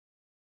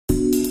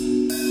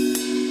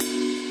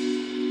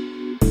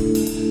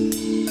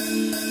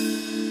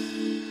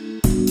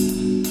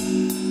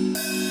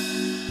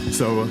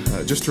So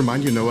just to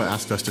remind you, Noah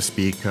asked us to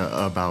speak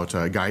about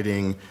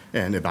guiding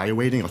and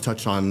evaluating. I'll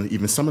touch on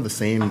even some of the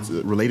same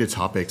related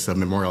topics of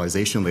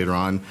memorialization later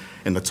on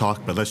in the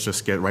talk, but let's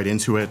just get right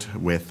into it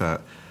with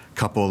a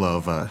couple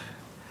of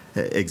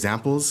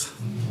examples,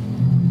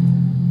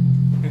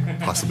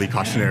 possibly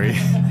cautionary.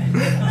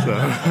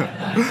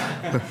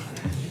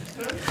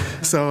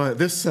 So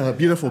this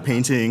beautiful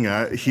painting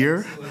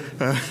here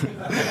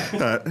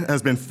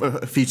has been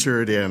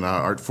featured in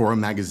Art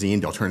Forum magazine,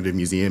 the Alternative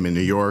Museum in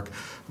New York,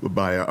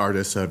 by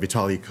artists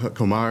Vitaly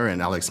Komar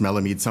and Alex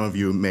Melamede. Some of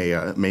you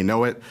may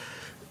know it.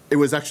 It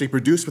was actually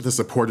produced with the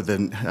support of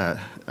the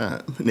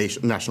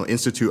National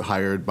Institute,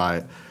 hired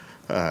by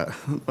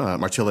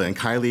Marcilla and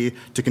Kylie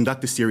to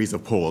conduct a series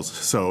of polls.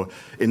 So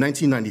in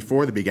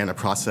 1994, they began a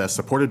process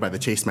supported by the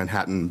Chase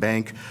Manhattan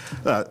Bank.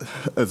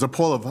 As a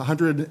poll of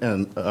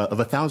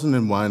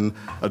 1,001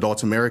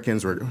 adult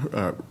Americans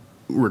were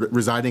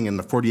residing in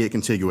the 48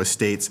 contiguous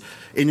states,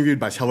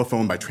 interviewed by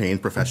telephone by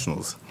trained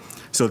professionals.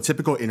 So the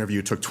typical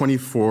interview took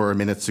 24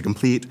 minutes to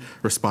complete.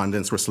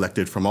 Respondents were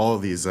selected from all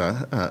of these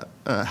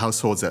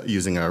households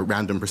using a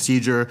random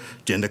procedure.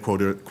 Gender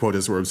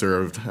quotas were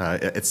observed,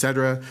 et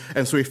cetera.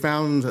 And so they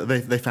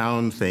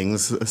found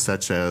things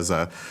such as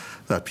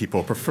that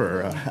people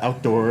prefer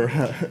outdoor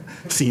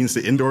scenes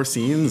to indoor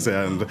scenes,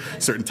 and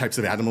certain types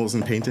of animals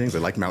in paintings. They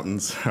like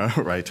mountains,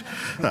 right?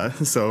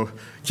 So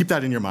keep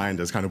that in your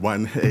mind as kind of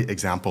one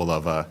example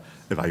of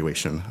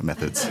evaluation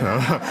methods.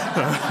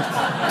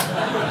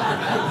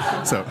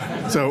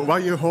 So while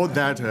you hold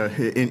that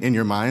in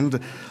your mind,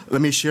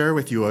 let me share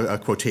with you a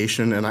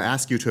quotation, and I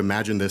ask you to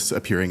imagine this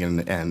appearing in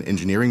an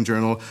engineering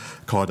journal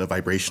called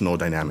Vibrational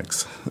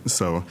Dynamics.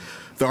 So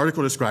the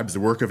article describes the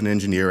work of an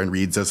engineer and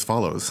reads as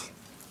follows.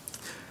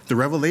 The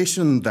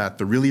revelation that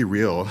the really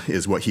real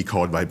is what he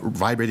called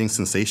vibrating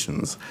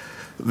sensations.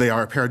 They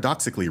are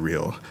paradoxically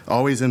real,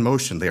 always in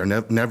motion. They are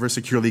never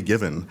securely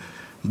given.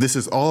 This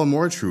is all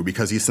more true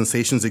because these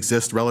sensations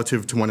exist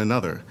relative to one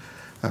another.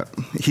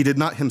 He did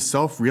not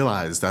himself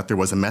realize that there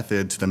was a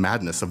method to the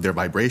madness of their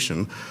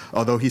vibration,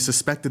 although he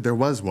suspected there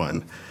was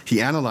one.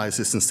 He analyzed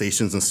his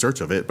sensations in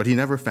search of it, but he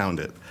never found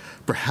it.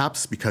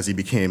 Perhaps because he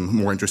became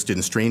more interested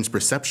in strange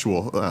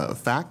perceptual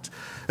fact,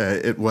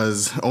 it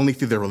was only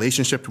through their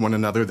relationship to one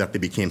another that they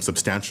became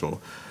substantial.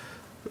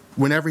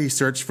 Whenever he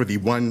searched for the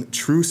one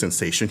true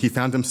sensation, he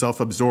found himself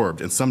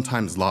absorbed and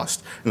sometimes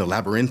lost in the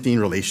labyrinthine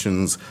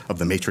relations of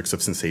the matrix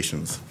of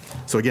sensations.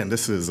 So again,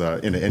 this is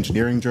in an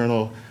engineering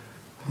journal.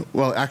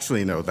 Well,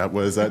 actually, no, that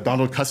was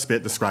Donald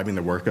Cuspit describing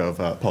the work of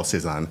Paul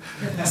Cézanne.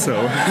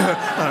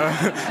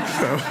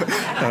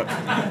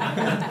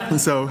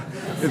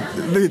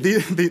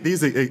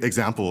 These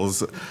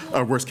examples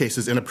are worst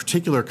cases in a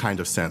particular kind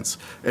of sense.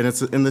 And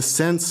it's in the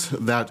sense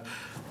that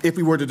if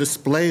we were to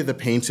display the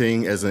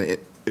painting as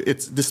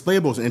it's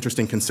displayable as an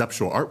interesting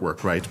conceptual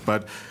artwork, right?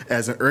 But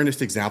as an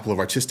earnest example of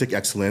artistic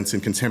excellence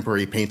in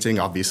contemporary painting,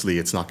 obviously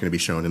it's not going to be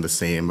shown in the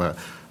same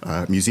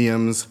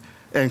museums.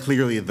 And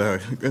clearly, the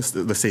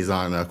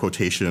Cézanne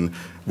quotation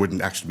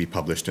wouldn't actually be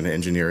published in an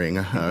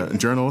engineering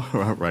journal,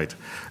 right?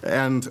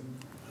 And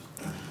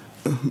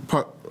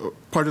part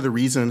of the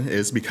reason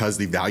is because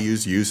the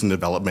values used in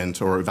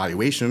development or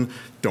evaluation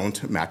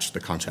don't match the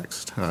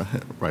context,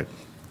 right?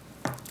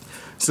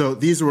 So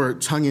these were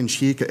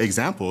tongue-in-cheek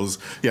examples,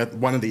 yet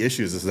one of the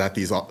issues is that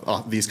these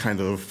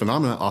kind of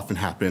phenomena often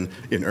happen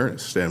in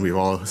earnest, and we've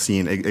all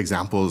seen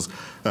examples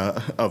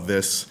of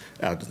this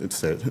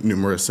at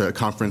numerous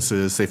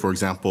conferences. Say, for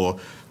example,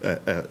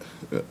 a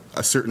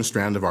certain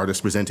strand of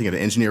artists presenting at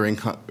an engineering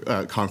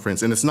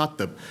conference, and it's not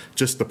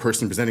just the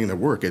person presenting their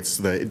work, it's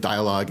the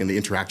dialogue and the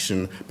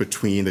interaction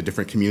between the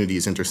different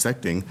communities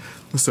intersecting.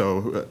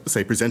 So,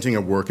 say, presenting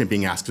a work and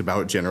being asked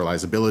about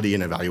generalizability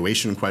and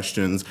evaluation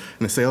questions,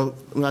 and they say, oh,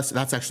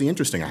 that's actually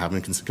interesting, I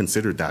haven't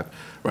considered that,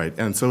 right?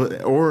 And so,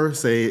 or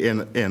say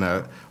in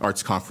a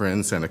arts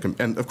conference, and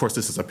of course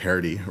this is a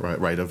parody,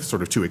 right, of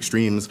sort of two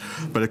extremes,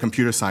 but a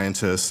computer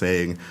scientist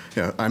saying,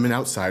 you know, I'm an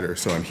outsider,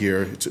 so I'm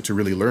here to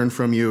really learn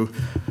from you.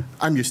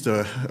 I'm used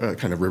to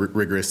kind of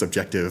rigorous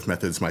objective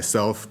methods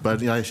myself,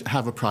 but you know, I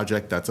have a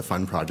project that's a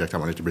fun project I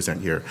wanted to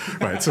present here,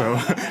 right? So,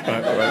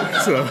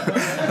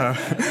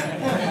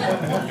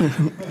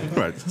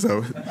 right.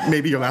 So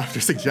maybe you'll have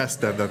to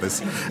suggest that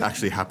this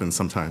actually happens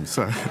sometimes,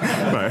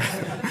 right?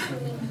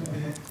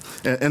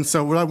 And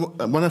so what I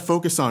want to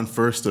focus on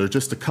first are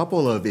just a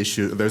couple of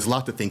issues. There's a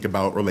lot to think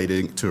about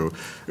relating to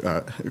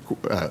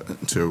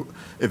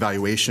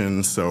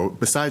evaluation. So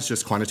besides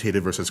just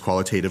quantitative versus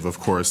qualitative, of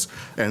course,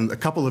 and a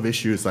couple of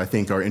issues I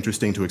think are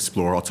interesting to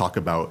explore, I'll talk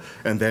about,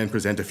 and then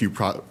present a few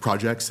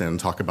projects and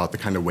talk about the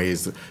kind of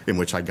ways in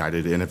which I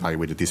guided and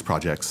evaluated these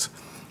projects.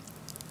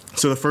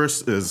 So the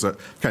first is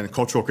kind of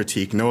cultural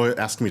critique. Noah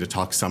asked me to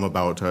talk some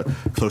about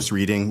close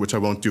reading, which I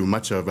won't do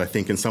much of. I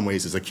think in some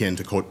ways is akin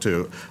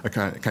to a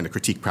kind of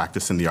critique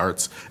practice in the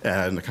arts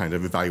and a kind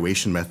of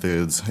evaluation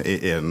methods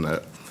in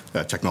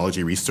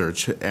technology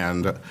research.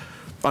 And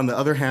on the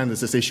other hand, is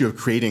this issue of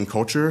creating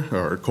culture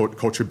or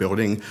culture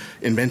building,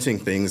 inventing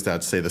things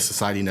that, say, the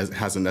society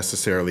hasn't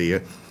necessarily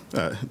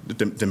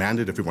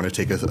demanded if we want to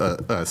take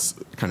a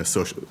kind of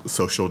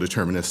social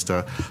determinist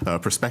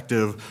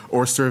perspective,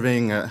 or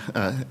serving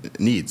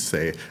needs,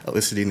 say,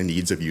 eliciting the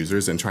needs of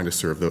users and trying to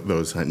serve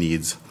those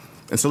needs.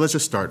 And so let's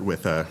just start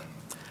with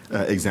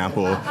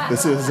example.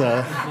 This is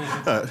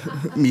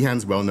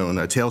Meehan's well-known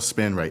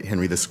tailspin, right?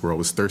 Henry the squirrel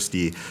was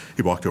thirsty.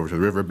 He walked over to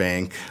the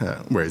riverbank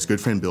where his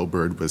good friend Bill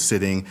Bird was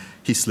sitting.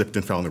 He slipped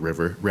and fell in the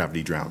river.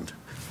 Gravity drowned.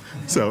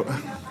 So,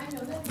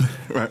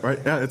 right,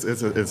 yeah,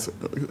 it's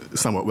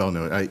somewhat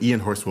well-known. Ian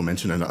Horst will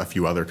mention a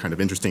few other kind of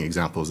interesting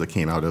examples that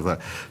came out of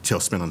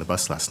tailspin on the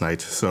bus last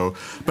night. So,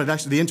 but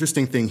actually the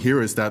interesting thing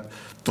here is that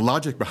the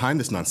logic behind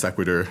this non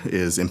sequitur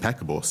is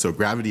impeccable. So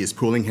gravity is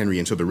pulling Henry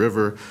into the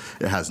river.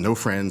 It has no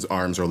friends,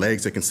 arms, or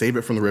legs that can save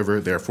it from the river.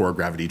 Therefore,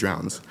 gravity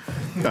drowns.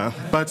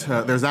 But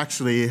there's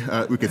actually,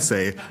 we could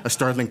say, a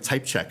startling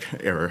type check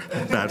error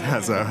that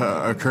has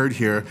occurred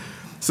here.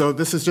 So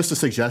this is just to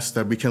suggest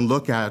that we can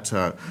look at,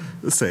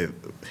 let's say,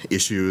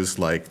 issues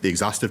like the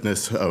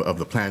exhaustiveness of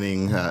the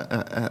planning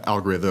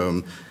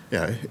algorithm,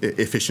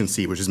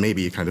 efficiency, which is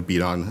maybe kind of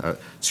beat on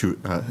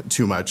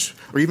too much,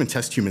 or even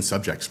test human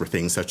subjects for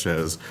things such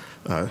as,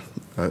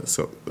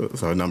 so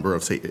a number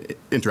of, say,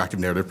 interactive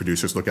narrative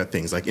producers look at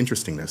things like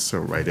interestingness, so,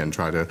 right, and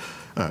try to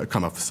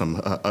come up with some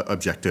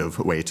objective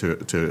way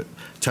to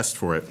test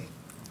for it.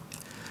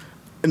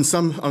 And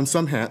on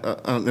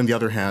the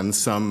other hand,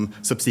 some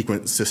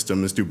subsequent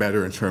systems do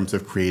better in terms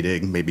of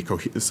creating maybe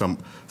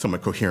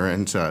somewhat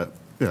coherent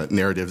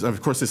narratives. And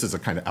of course, this is a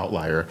kind of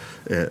outlier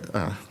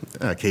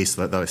case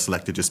that I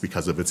selected just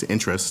because of its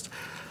interest.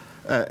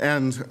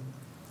 And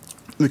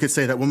we could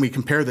say that when we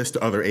compare this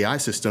to other AI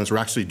systems, we're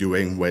actually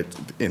doing what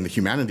in the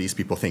humanities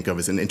people think of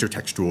as an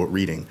intertextual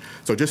reading.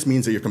 So it just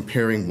means that you're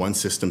comparing one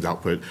system's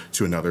output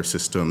to another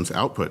system's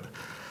output.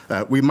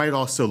 We might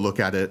also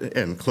look at it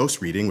in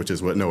close reading, which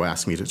is what Noah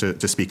asked me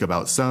to speak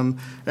about some,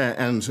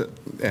 and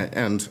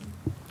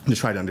to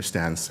try to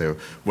understand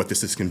what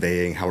this is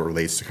conveying, how it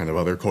relates to kind of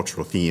other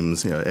cultural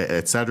themes,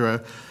 et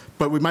cetera.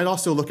 But we might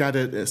also look at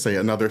it, say,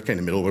 another kind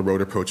of middle-of-the-road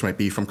approach might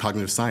be from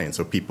cognitive science.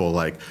 So people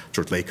like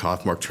George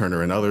Lakoff, Mark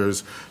Turner, and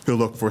others who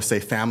look for,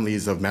 say,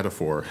 families of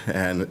metaphor.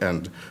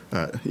 And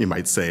you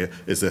might say,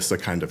 is this a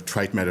kind of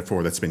trite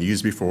metaphor that's been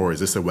used before?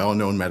 Is this a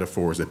well-known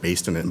metaphor? Is it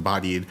based on an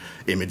embodied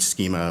image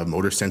schema,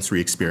 motor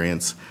sensory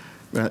experience?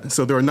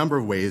 So there are a number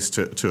of ways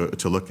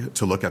to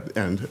look at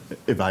and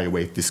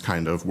evaluate this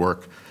kind of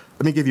work.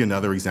 Let me give you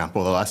another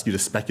example. I'll ask you to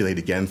speculate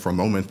again for a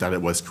moment that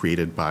it was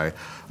created by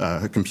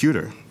a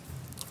computer.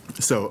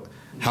 So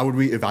how would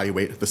we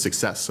evaluate the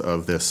success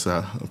of this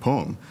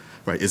poem?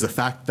 Right? Is the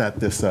fact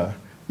that this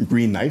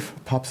green knife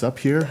pops up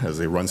here as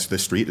it runs through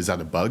the street, is that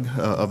a bug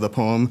of the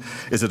poem?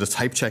 Is it a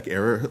type check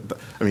error?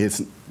 I mean,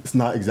 it's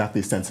not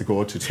exactly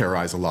sensical to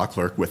terrorize a law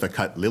clerk with a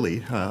cut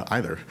lily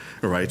either,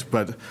 right?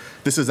 But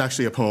this is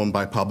actually a poem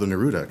by Pablo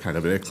Neruda, kind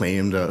of an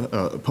acclaimed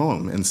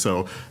poem. And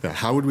so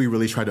how would we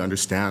really try to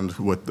understand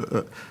what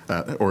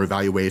or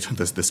evaluate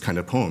this kind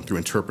of poem through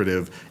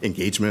interpretive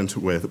engagement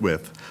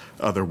with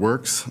other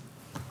works?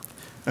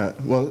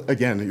 Well,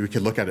 again, we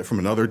could look at it from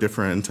another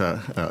different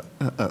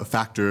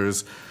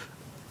factors.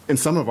 In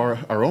some of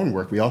our own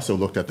work, we also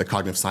looked at the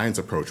cognitive science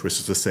approach, which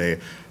is to say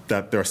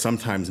that there are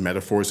sometimes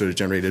metaphors that are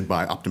generated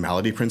by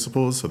optimality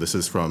principles. So this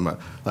is from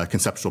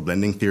conceptual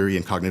blending theory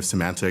and cognitive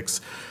semantics.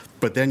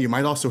 But then you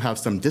might also have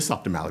some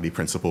disoptimality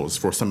principles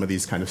for some of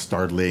these kind of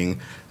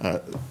startling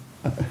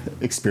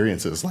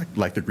experiences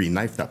like the green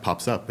knife that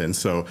pops up. And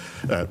so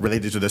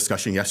related to the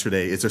discussion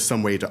yesterday, is there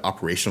some way to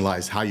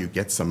operationalize how you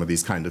get some of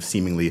these kind of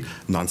seemingly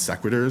non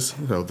sequiturs?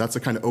 So that's a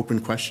kind of open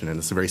question, and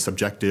it's a very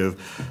subjective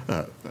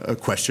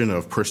question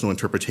of personal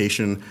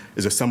interpretation.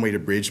 Is there some way to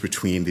bridge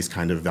between these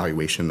kind of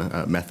evaluation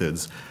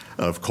methods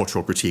of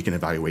cultural critique and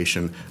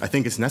evaluation? I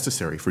think it's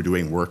necessary for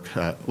doing work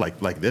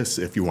like this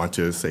if you want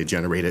to, say,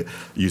 generate it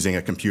using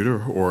a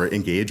computer or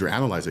engage or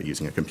analyze it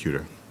using a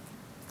computer.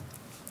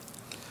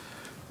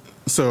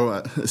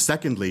 So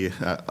secondly,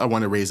 I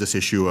want to raise this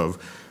issue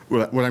of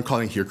what I'm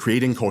calling here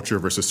creating culture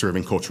versus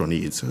serving cultural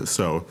needs.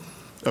 So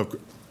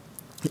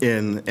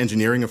in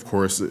engineering, of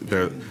course,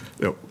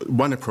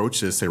 one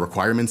approach is, say,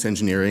 requirements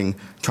engineering,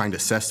 trying to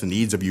assess the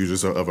needs of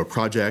users of a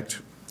project.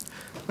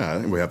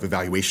 We have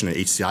evaluation of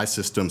HCI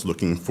systems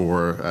looking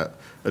for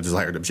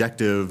desired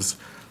objectives,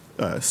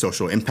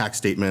 social impact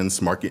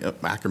statements. Mark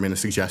Ackerman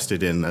has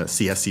suggested in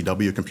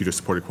CSCW,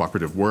 computer-supported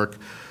cooperative work,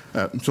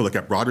 to look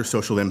at broader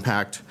social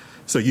impact.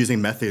 So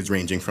using methods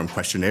ranging from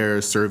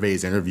questionnaires,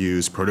 surveys,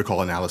 interviews,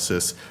 protocol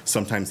analysis,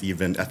 sometimes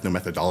even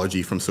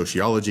ethnomethodology from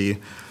sociology.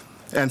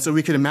 And so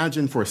we could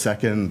imagine for a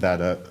second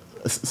that,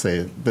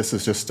 say, this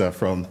is just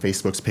from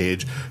Facebook's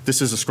page.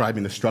 This is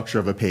describing the structure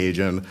of a page,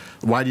 and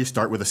why do you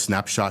start with a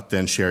snapshot,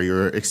 then share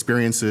your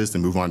experiences,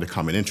 then move on to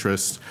common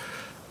interests?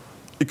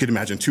 You could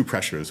imagine two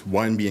pressures,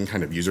 one being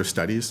kind of user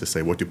studies to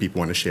say what do people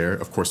want to share,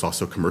 of course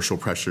also commercial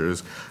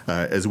pressures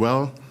as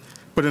well.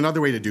 But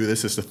another way to do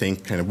this is to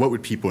think kind of what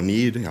would people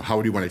need, how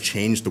would you want to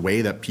change the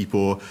way that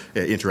people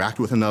interact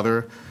with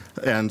another.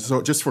 And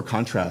so just for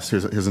contrast,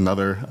 here's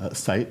another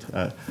site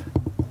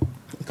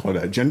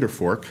called Gender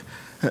Fork.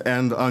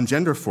 And on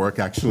gender fork,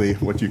 actually,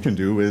 what you can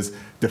do is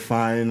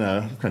define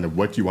kind of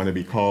what you want to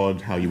be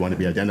called, how you want to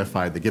be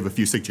identified. They give a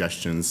few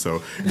suggestions.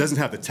 So it doesn't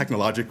have the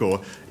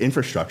technological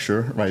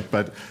infrastructure, right?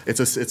 But it's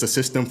a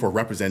system for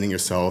representing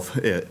yourself,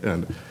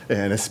 and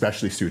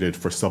especially suited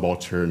for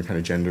subaltern kind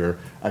of gender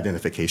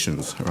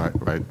identifications,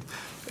 right?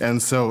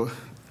 And so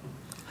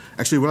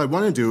actually, what I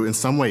want to do in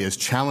some way is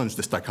challenge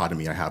this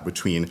dichotomy I have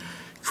between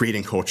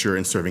creating culture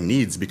and serving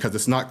needs, because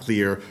it's not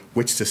clear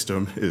which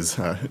system is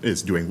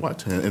doing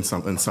what in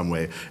some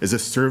way. Is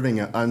this serving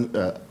an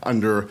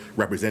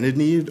underrepresented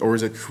need, or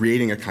is it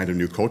creating a kind of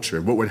new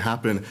culture? What would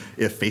happen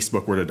if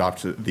Facebook were to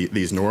adopt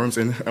these norms,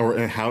 and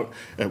how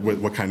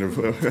what kind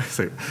of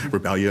say,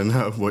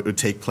 rebellion would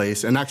take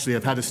place? And actually,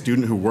 I've had a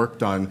student who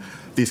worked on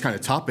these kind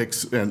of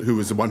topics, and who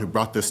was the one who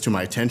brought this to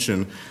my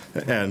attention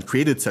and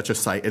created such a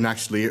site. And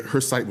actually, her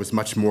site was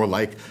much more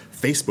like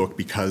Facebook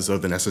because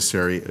of the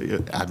necessary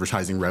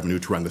advertising revenue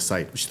to run the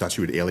site. She thought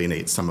she would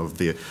alienate some of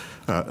the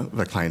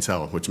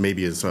clientele, which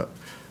maybe is a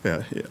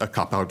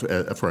cop-out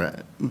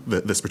for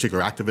this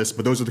particular activist,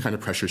 but those are the kind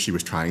of pressures she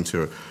was trying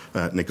to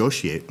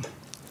negotiate.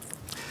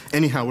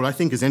 Anyhow, what I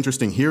think is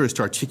interesting here is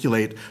to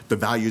articulate the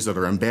values that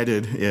are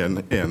embedded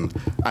in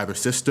either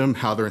system,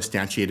 how they're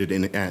instantiated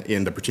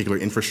in the particular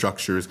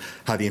infrastructures,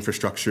 how the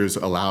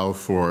infrastructures allow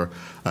for,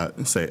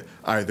 say,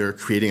 either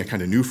creating a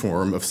kind of new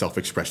form of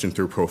self-expression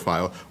through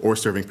profile or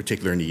serving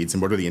particular needs,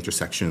 and what are the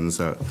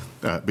intersections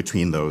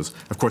between those.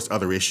 Of course,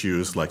 other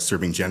issues like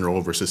serving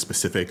general versus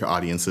specific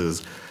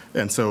audiences.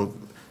 And so,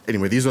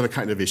 anyway, these are the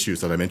kind of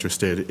issues that I'm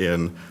interested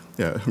in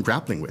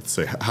grappling with.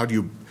 So how do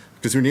you,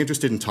 because when you're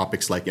interested in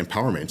topics like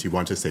empowerment, you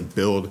want to, say,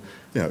 build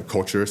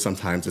culture.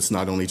 Sometimes it's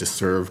not only to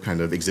serve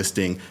kind of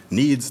existing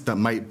needs that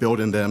might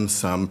build in them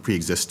some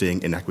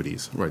pre-existing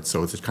inequities, right?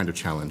 So it's a kind of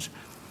challenge.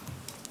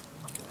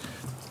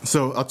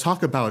 So I'll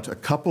talk about a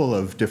couple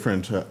of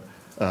different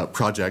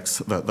projects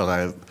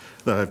that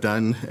I've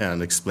done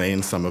and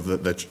explain some of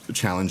the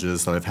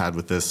challenges that I've had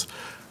with this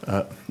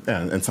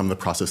and some of the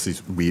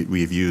processes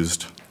we've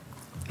used.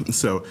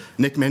 So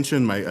Nick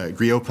mentioned my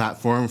Griot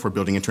platform for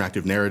building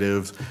interactive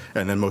narratives,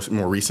 and then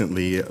more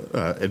recently,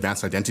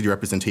 Advanced Identity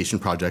Representation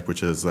Project,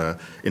 which is an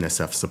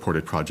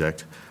NSF-supported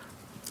project.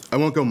 I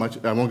won't go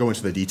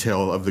into the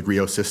detail of the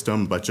Griot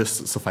system, but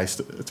just suffice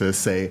to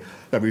say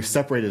that we've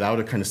separated out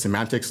a kind of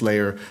semantics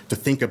layer to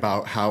think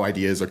about how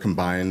ideas are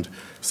combined,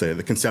 say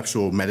the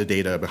conceptual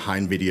metadata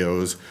behind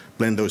videos,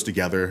 blend those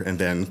together, and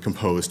then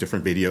compose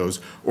different videos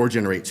or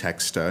generate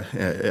text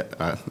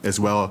as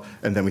well.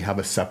 And then we have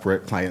a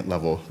separate client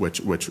level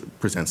which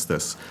presents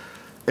this.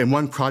 And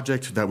one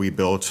project that we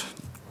built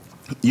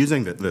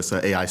using this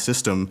AI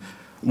system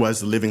was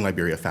the Living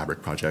Liberia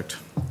Fabric project.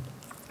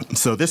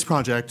 So this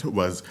project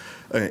was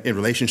in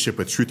relationship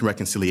with Truth and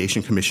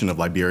Reconciliation Commission of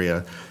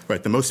Liberia.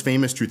 Right, the most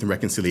famous Truth and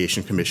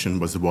Reconciliation Commission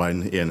was the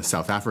one in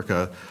South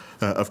Africa,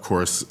 of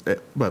course,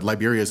 but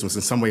Liberia's was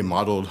in some way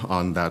modeled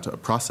on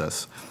that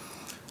process.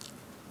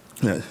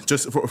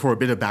 Just for a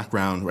bit of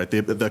background, right,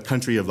 the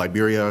country of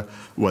Liberia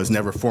was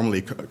never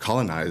formally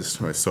colonized,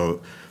 right?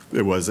 So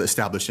it was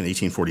established in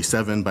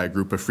 1847 by a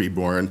group of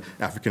freeborn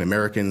African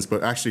Americans,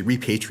 but actually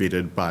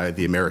repatriated by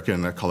the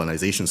American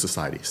Colonization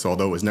Society. So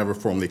although it was never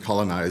formally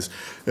colonized,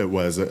 it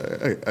was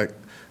kind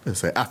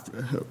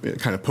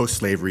of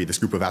post-slavery. This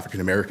group of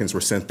African Americans were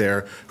sent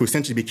there, who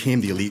essentially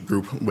became the elite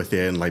group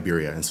within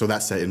Liberia. And so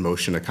that set in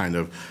motion a kind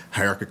of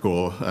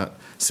hierarchical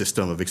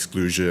system of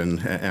exclusion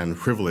and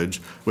privilege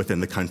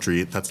within the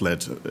country that's led,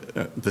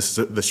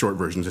 the short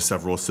version, to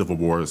several civil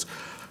wars.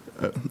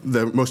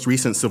 The most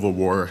recent civil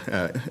war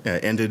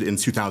ended in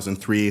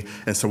 2003,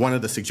 and so one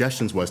of the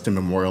suggestions was to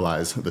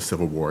memorialize the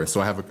Civil War.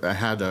 So I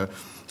had a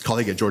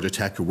colleague at Georgia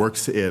Tech who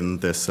works in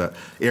this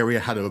area,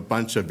 had a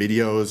bunch of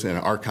videos and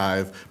an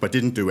archive, but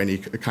didn't do any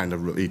kind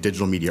of really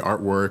digital media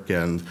artwork,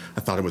 and I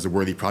thought it was a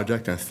worthy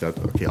project, and I thought,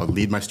 okay, I'll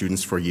lead my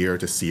students for a year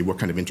to see what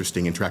kind of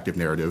interesting interactive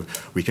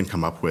narrative we can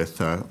come up with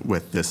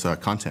this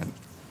content.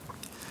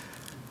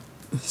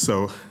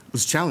 So it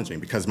was challenging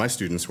because my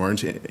students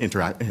weren't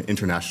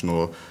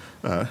international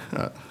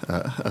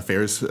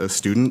affairs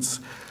students,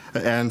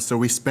 and so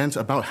we spent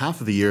about half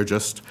of the year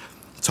just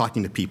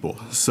talking to people.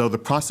 So the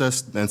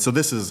process, and so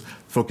this is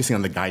focusing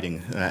on the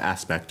guiding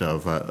aspect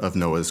of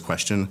Noah's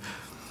question.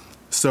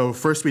 So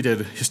first we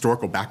did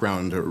historical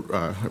background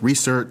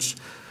research.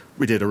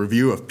 We did a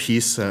review of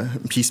peace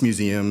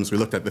museums. We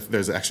looked at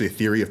there's actually a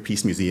theory of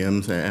peace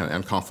museums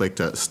and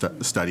conflict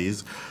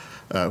studies.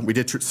 We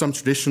did some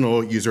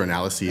traditional user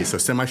analyses, so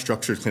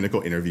semi-structured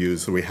clinical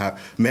interviews. So we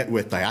met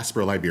with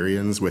diaspora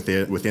Liberians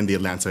within the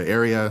Atlanta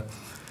area.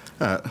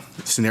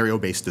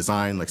 Scenario-based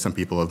design, like some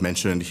people have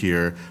mentioned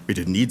here. We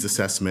did needs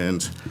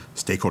assessment,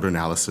 stakeholder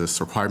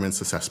analysis, requirements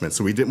assessment.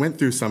 So we went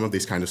through some of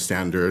these kind of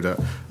standard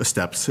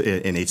steps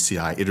in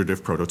HCI,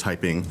 iterative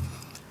prototyping.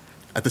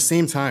 At the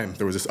same time,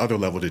 there was this other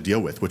level to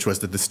deal with, which was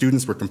that the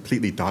students were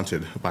completely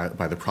daunted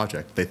by the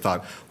project. They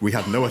thought, we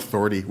have no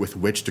authority with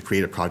which to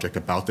create a project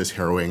about this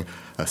harrowing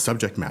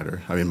subject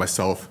matter. I mean,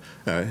 myself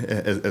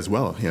as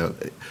well. You know,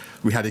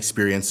 we had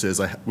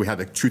experiences. We had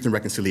a Truth and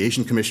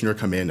Reconciliation Commissioner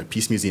come in, a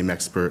Peace Museum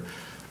expert.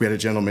 We had a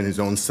gentleman whose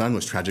own son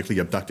was tragically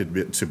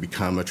abducted to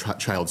become a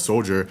child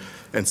soldier.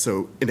 And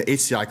so in the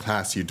HCI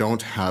class, you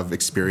don't have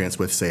experience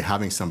with, say,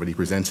 having somebody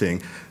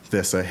presenting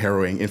this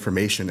harrowing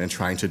information and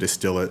trying to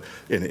distill it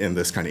in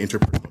this kind of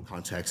interpersonal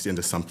context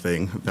into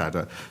something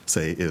that,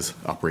 say, is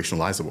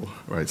operationalizable,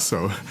 right?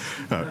 So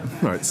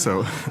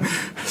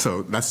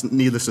that's,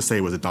 needless to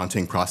say, was a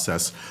daunting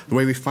process. The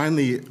way we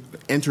finally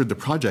entered the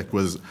project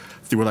was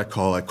through what I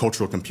call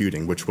cultural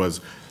computing, which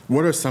was,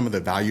 what are some of the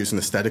values and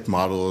aesthetic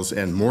models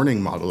and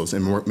mourning models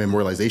and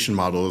memorialization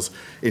models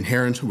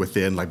inherent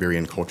within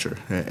Liberian culture?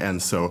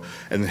 And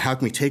how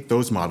can we take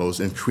those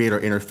models and create our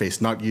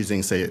interface, not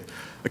using, say,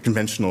 a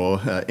conventional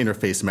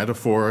interface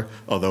metaphor,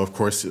 although, of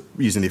course,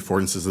 using the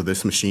affordances of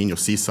this machine, you'll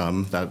see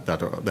some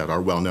that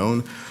are well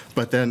known.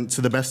 But then,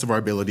 to the best of our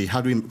ability, how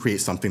do we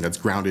create something that's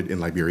grounded in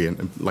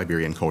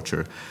Liberian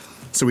culture?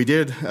 So we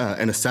did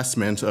an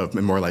assessment of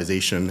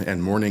memorialization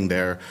and mourning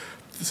there.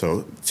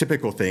 So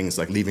typical things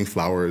like leaving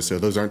flowers, so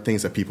those aren't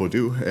things that people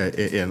do.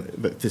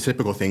 The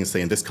typical things, say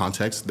in this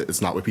context,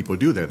 it's not what people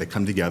do there. They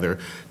come together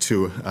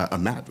to a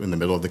mat in the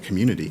middle of the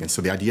community. And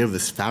so the idea of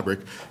this fabric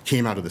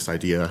came out of this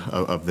idea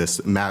of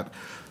this mat.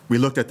 We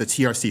looked at the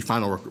TRC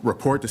final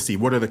report to see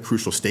what are the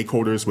crucial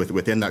stakeholders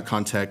within that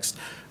context.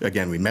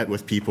 Again, we met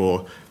with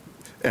people.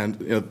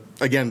 And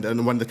again,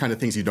 one of the kind of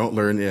things you don't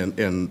learn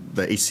in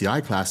the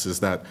HCI class is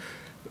that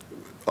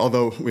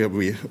although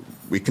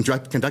we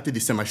conducted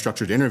these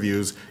semi-structured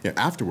interviews,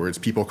 afterwards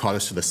people called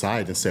us to the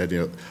side and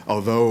said,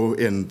 although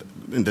in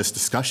this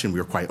discussion we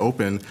were quite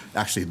open,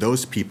 actually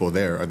those people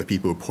there are the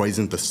people who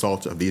poisoned the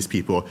salt of these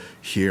people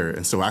here.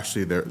 And so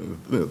actually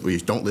we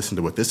don't listen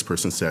to what this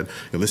person said,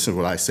 listen to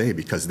what I say,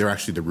 because they're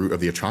actually the root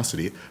of the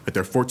atrocity. But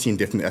there are 14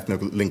 different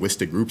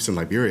ethno-linguistic groups in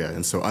Liberia,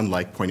 and so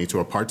unlike pointing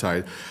to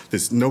apartheid,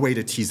 there's no way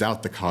to tease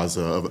out the cause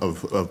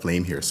of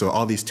blame here. So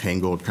all these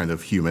tangled kind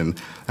of human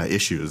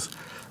issues.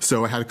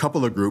 So I had a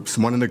couple of groups.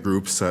 One of the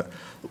groups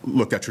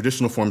looked at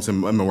traditional forms of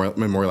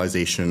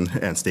memorialization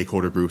and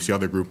stakeholder groups. The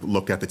other group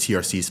looked at the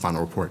TRC's final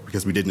report,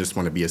 because we didn't just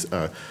want to be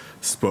a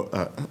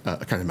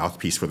kind of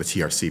mouthpiece for the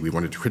TRC. We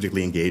wanted to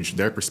critically engage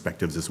their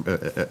perspectives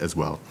as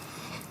well.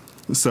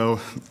 So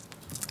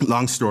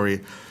long story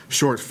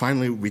short,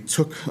 finally we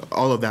took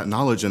all of that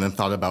knowledge and then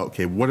thought about,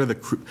 okay, what are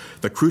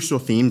the crucial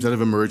themes that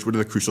have emerged? What are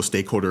the crucial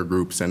stakeholder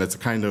groups? And it's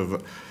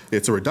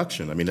it's a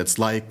reduction. I mean, it's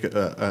like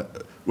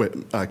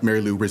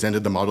Mary Lou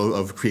presented the model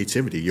of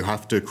creativity. You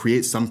have to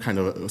create some kind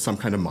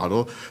of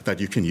model that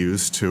you can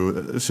use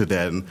to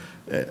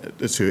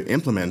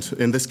implement.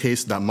 In this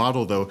case, that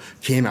model though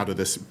came out of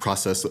this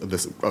process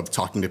of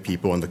talking to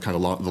people and the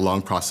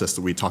long process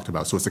that we talked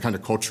about. So it's a kind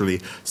of culturally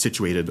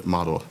situated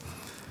model.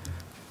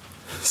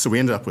 So we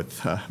ended up with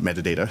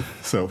metadata.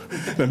 So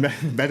the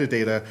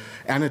metadata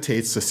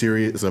annotates a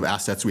series of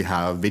assets we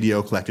have: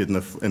 video collected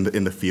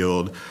in the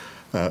field,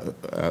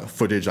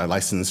 footage I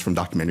licensed from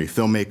documentary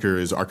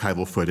filmmakers,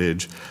 archival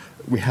footage.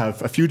 We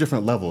have a few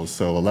different levels.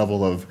 So a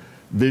level of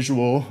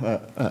visual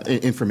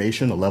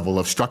information, a level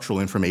of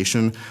structural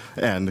information,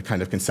 and the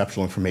kind of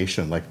conceptual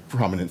information like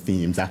prominent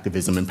themes,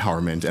 activism,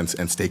 empowerment,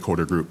 and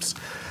stakeholder groups.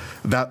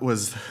 That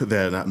was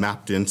then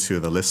mapped into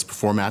the Lisp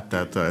format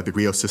that the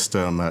Griot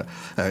system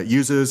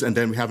uses, and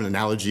then we have an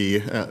analogy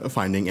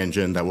finding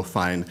engine that will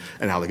find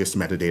analogous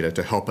metadata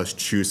to help us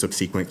choose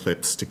subsequent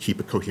clips to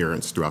keep a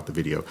coherence throughout the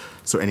video.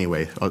 So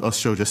anyway, I'll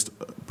show just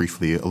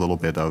briefly a little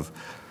bit of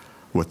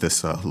what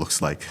this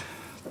looks like.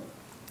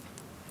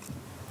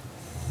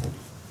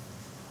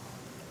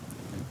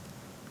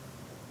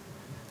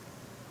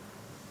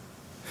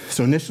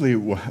 So initially,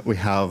 we'll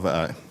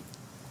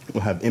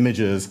have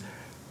images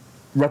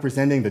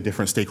representing the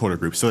different stakeholder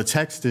groups. So the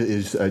text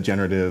is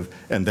generative,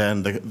 and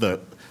then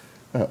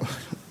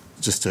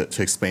just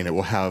to explain it,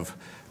 we'll have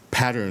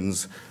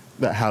patterns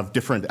that have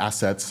different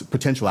assets,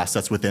 potential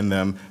assets within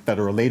them that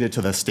are related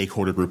to the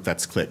stakeholder group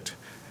that's clicked.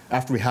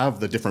 After we have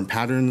the different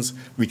patterns,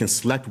 we can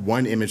select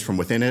one image from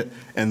within it,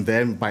 and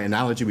then by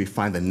analogy, we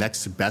find the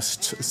next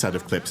best set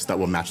of clips that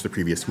will match the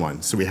previous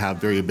one. So we have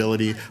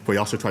variability, but we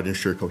also try to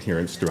ensure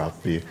coherence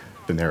throughout the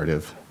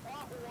narrative.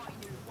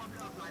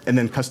 And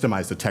then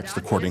customize the text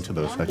according to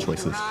those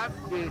choices.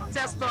 They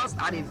test us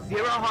at the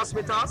various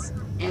hospitals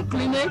and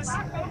clinics,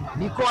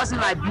 because in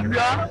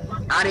Liberia,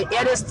 at the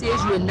early stage,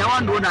 you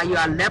never know that you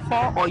are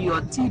leper or you're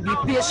a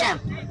TB patient.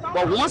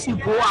 But once you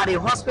go at a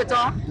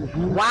hospital,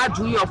 while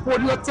doing your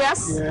polio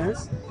test,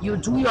 yes, you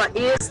do your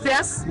AIDS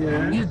test,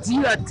 yes, you do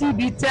your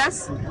TB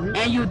test,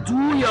 and you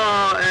do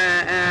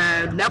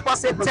your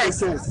leprosy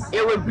test.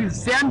 It will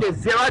prevent the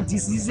various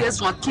diseases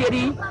from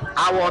killing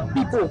our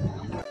people.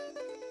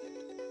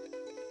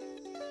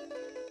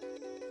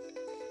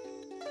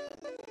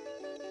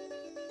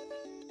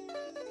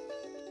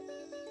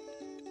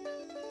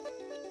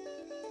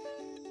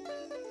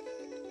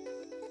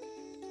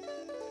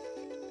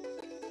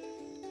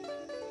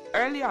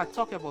 Earlier, I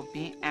talked about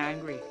being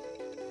angry.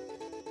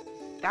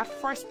 That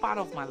first part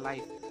of my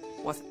life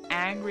was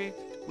angry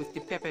with the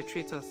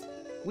perpetrators,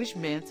 which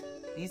meant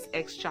these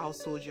ex-child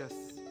soldiers.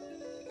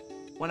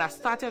 When I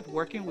started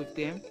working with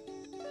them,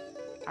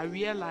 I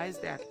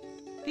realized that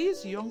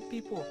these young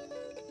people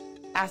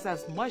are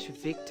as much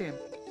victim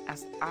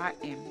as I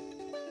am.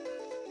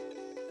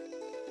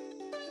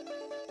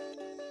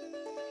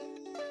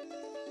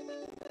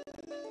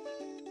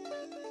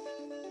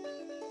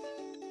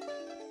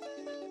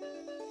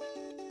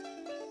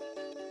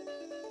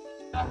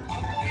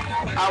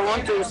 I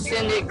want to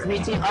send a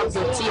greeting up to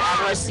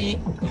TRC.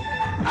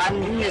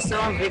 I'm in the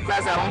 7th grade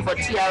class. I want for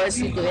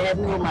TRC to help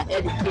me with my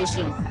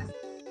education.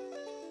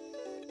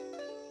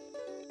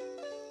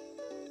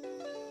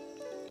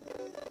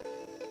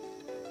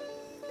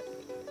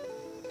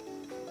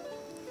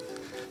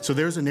 So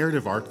there's a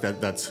narrative arc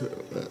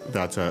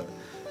that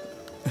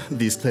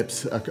these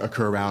clips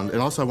occur around.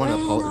 And also I want to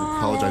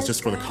apologize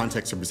just for the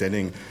context of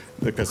presenting,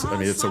 because I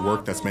mean it's a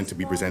work that's meant to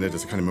be presented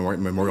as a kind of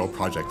memorial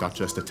project, not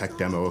just a tech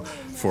demo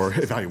for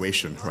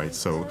evaluation, right?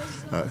 So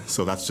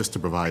that's just to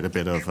provide a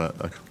bit of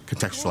a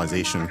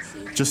contextualization.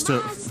 Just to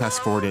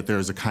fast forward it, there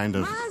is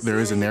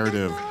a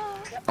narrative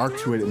arc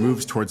to it. It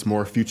moves towards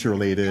more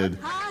future-related,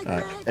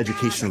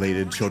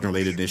 education-related,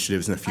 children-related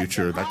initiatives in the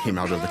future that came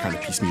out of the kind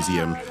of Peace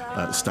Museum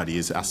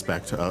studies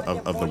aspect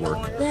of the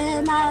work.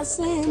 Then I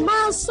sing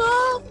my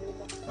soul,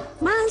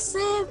 my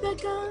Savior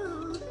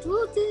God,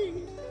 to thee.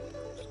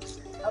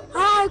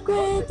 I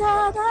great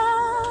Dada,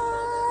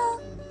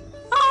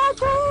 I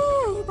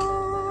great Dada.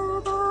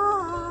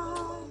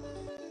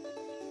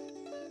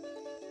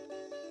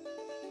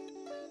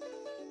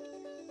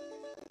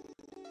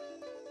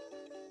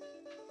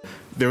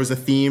 There was a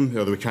theme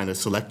that we kind of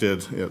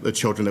selected, the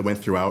children that went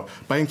throughout,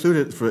 but I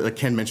included, like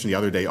Ken mentioned the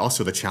other day,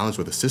 also the challenge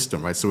with the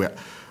system, right?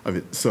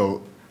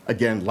 So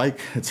again, like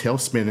a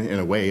tailspin in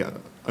a way,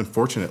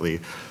 unfortunately,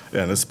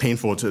 and it's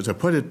painful to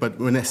put it, but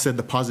when I said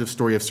the positive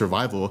story of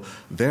survival,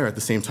 there at the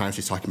same time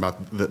she's talking about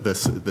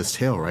this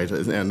tale, right?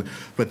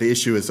 But the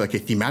issue is, like,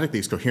 thematically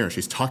it's coherent.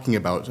 She's talking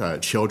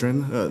about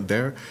children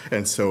there,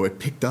 and so it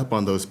picked up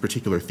on those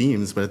particular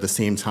themes, but at the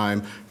same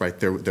time, right,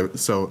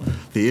 so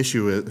the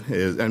issue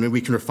is, I mean,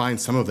 we can refine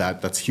some of that,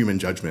 that's human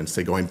judgment,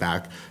 say going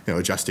back,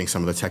 adjusting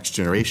some of the text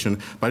generation,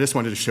 but I just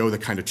wanted to show the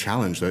kind of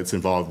challenge that's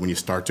involved when you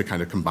start to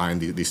kind of combine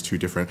these two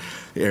different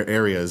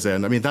areas,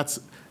 and I mean,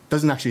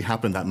 doesn't actually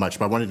happen that much,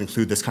 but I wanted to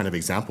include this kind of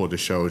example to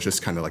show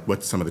just kind of like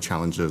what some of the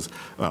challenges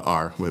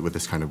are with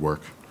this kind of work.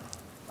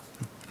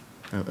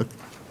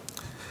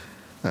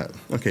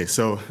 Okay,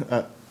 so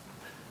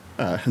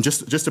I'm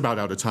just about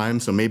out of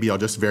time, so maybe I'll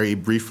just very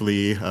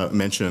briefly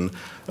mention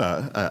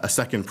a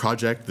second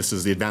project. This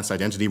is the Advanced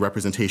Identity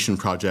Representation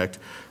Project.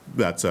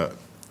 That's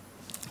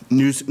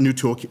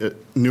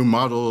new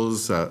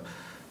models,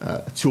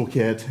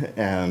 toolkit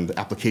and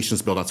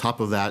applications built on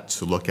top of that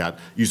to look at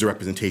user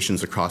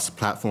representations across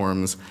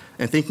platforms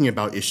and thinking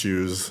about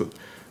issues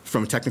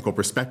from a technical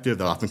perspective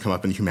that often come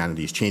up in the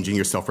humanities, changing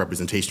your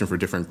self-representation for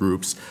different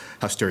groups,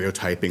 how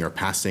stereotyping or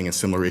passing and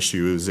similar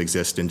issues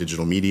exist in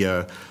digital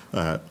media,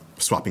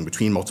 swapping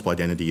between multiple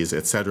identities,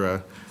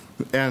 etc.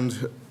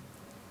 And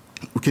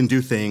we can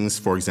do things,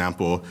 for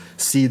example,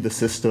 seed the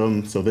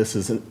system. So this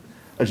is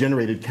a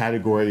generated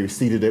category. We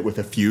seeded it with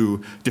a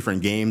few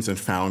different games and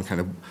found kind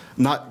of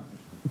not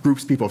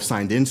groups people have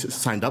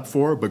signed up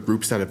for, but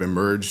groups that have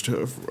emerged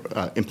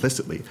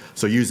implicitly.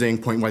 So using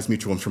point-wise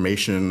mutual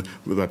information,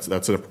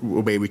 that's a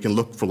way we can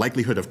look for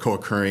likelihood of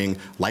co-occurring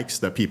likes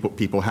that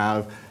people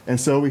have.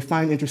 And so we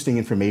find interesting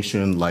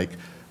information like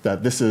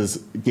that this is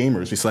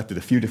gamers. We selected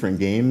a few different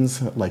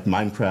games like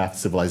Minecraft,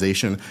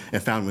 Civilization,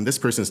 and found when this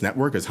person's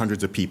network is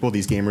hundreds of people,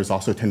 these gamers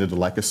also tended to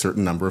like a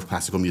certain number of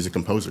classical music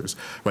composers,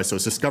 right? So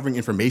it's discovering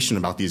information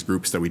about these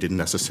groups that we didn't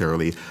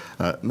necessarily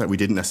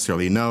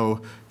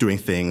know, doing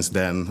things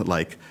then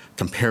like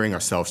comparing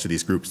ourselves to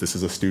these groups. This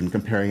is a student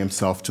comparing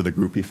himself to the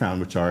group he found,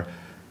 which are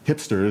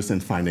hipsters,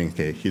 and finding,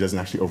 okay, he doesn't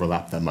actually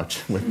overlap that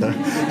much with the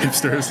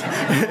hipsters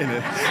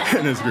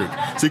in his group.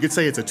 So you could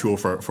say it's a tool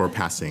for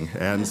passing.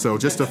 And so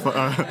just to,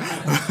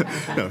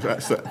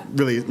 so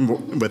really,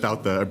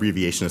 without the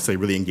abbreviation, to say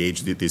really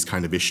engage these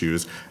kind of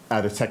issues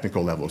at a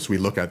technical level. So we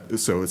look at,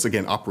 so it's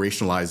again,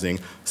 operationalizing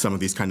some of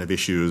these kind of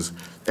issues.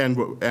 And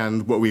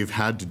what we've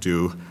had to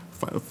do,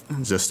 I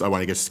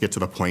want to just get to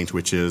the point,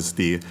 which is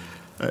the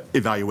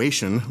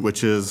evaluation,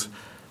 which is,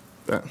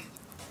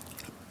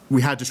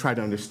 we had to try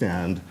to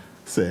understand,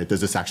 say, does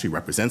this actually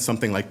represent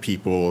something like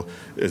people?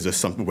 Is this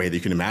some way that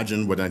you can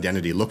imagine what an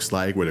identity looks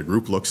like, what a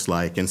group looks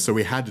like? And so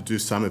we had to do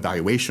some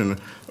evaluation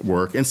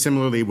work, and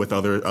similarly with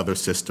other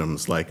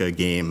systems, like a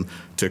game,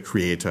 to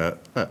create to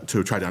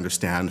try to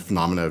understand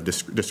phenomena of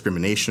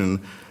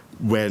discrimination.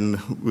 When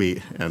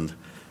we, and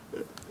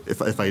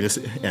if I just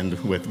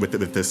end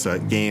with this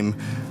game,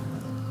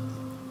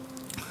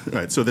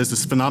 Right, so there's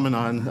this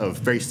phenomenon of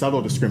very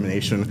subtle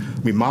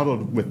discrimination. We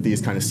modeled with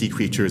these kind of sea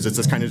creatures. It's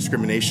this kind of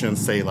discrimination,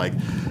 say, like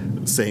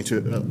saying to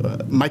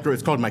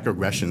it's called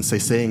microaggressions.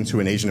 Saying to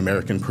an Asian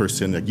American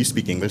person, like, "You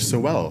speak English so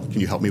well.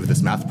 Can you help me with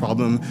this math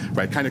problem?"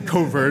 Right, kind of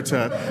covert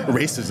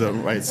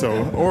racism. Right,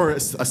 so or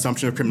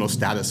assumption of criminal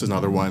status is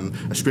another one.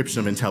 Ascription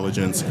of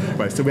intelligence.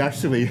 Right, so we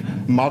actually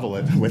model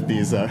it with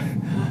these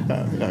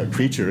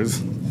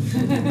creatures.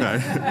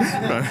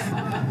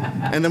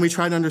 And then we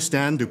try to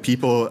understand, do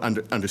people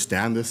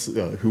understand this?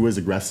 Who is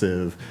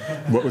aggressive?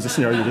 What was the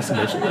scenario you just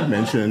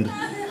mentioned?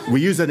 We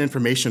use that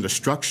information to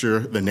structure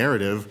the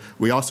narrative.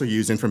 We also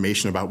use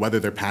information about whether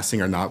they're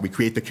passing or not. We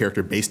create the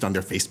character based on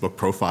their Facebook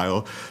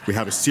profile. We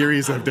have a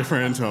series of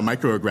different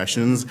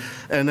microaggressions.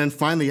 And then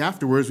finally,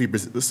 afterwards, we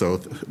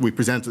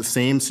present the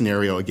same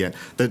scenario again.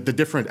 The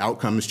different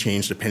outcomes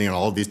change depending on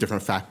all of these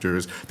different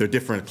factors. There are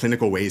different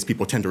clinical ways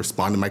people tend to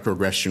respond to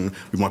microaggression.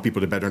 We want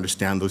people to better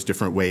understand those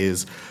different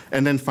ways.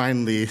 And then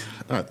finally,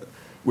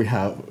 we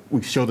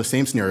show the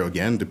same scenario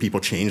again. Do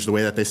people change the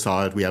way that they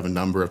saw it? We have a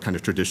number of kind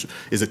of tradition.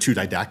 Is it too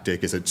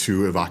didactic? Is it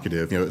too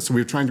evocative? So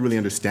we're trying to really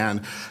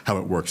understand how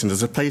it works. And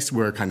there's a place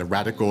where kind of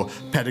radical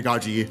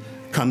pedagogy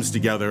comes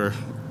together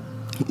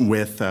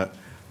with,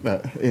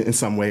 in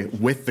some way,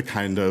 with the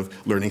kind of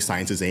learning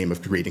sciences aim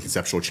of creating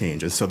conceptual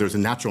changes. So there's a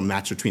natural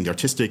match between the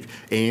artistic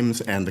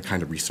aims and the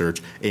kind of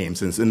research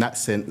aims. And in that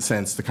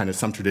sense, the kind of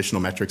some traditional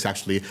metrics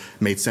actually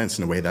made sense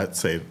in a way that,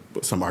 say,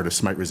 some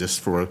artists might resist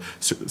for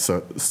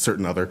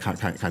certain other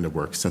kind of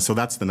works. And so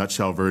that's the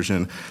nutshell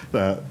version.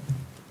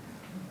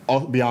 All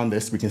beyond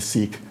this, we can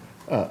seek.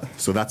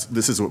 So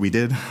this is what we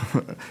did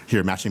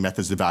here: matching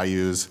methods to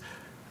values.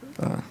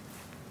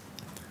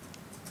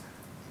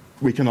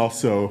 We can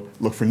also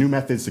look for new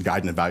methods to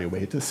guide and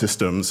evaluate the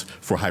systems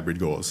for hybrid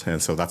goals.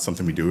 And so that's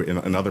something we do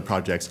in other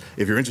projects.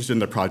 If you're interested in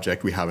the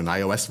project, we have an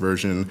iOS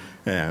version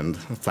and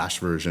a Flash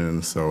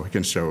version, so we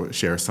can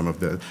share some of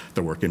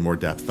the work in more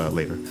depth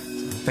later.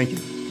 Thank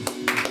you.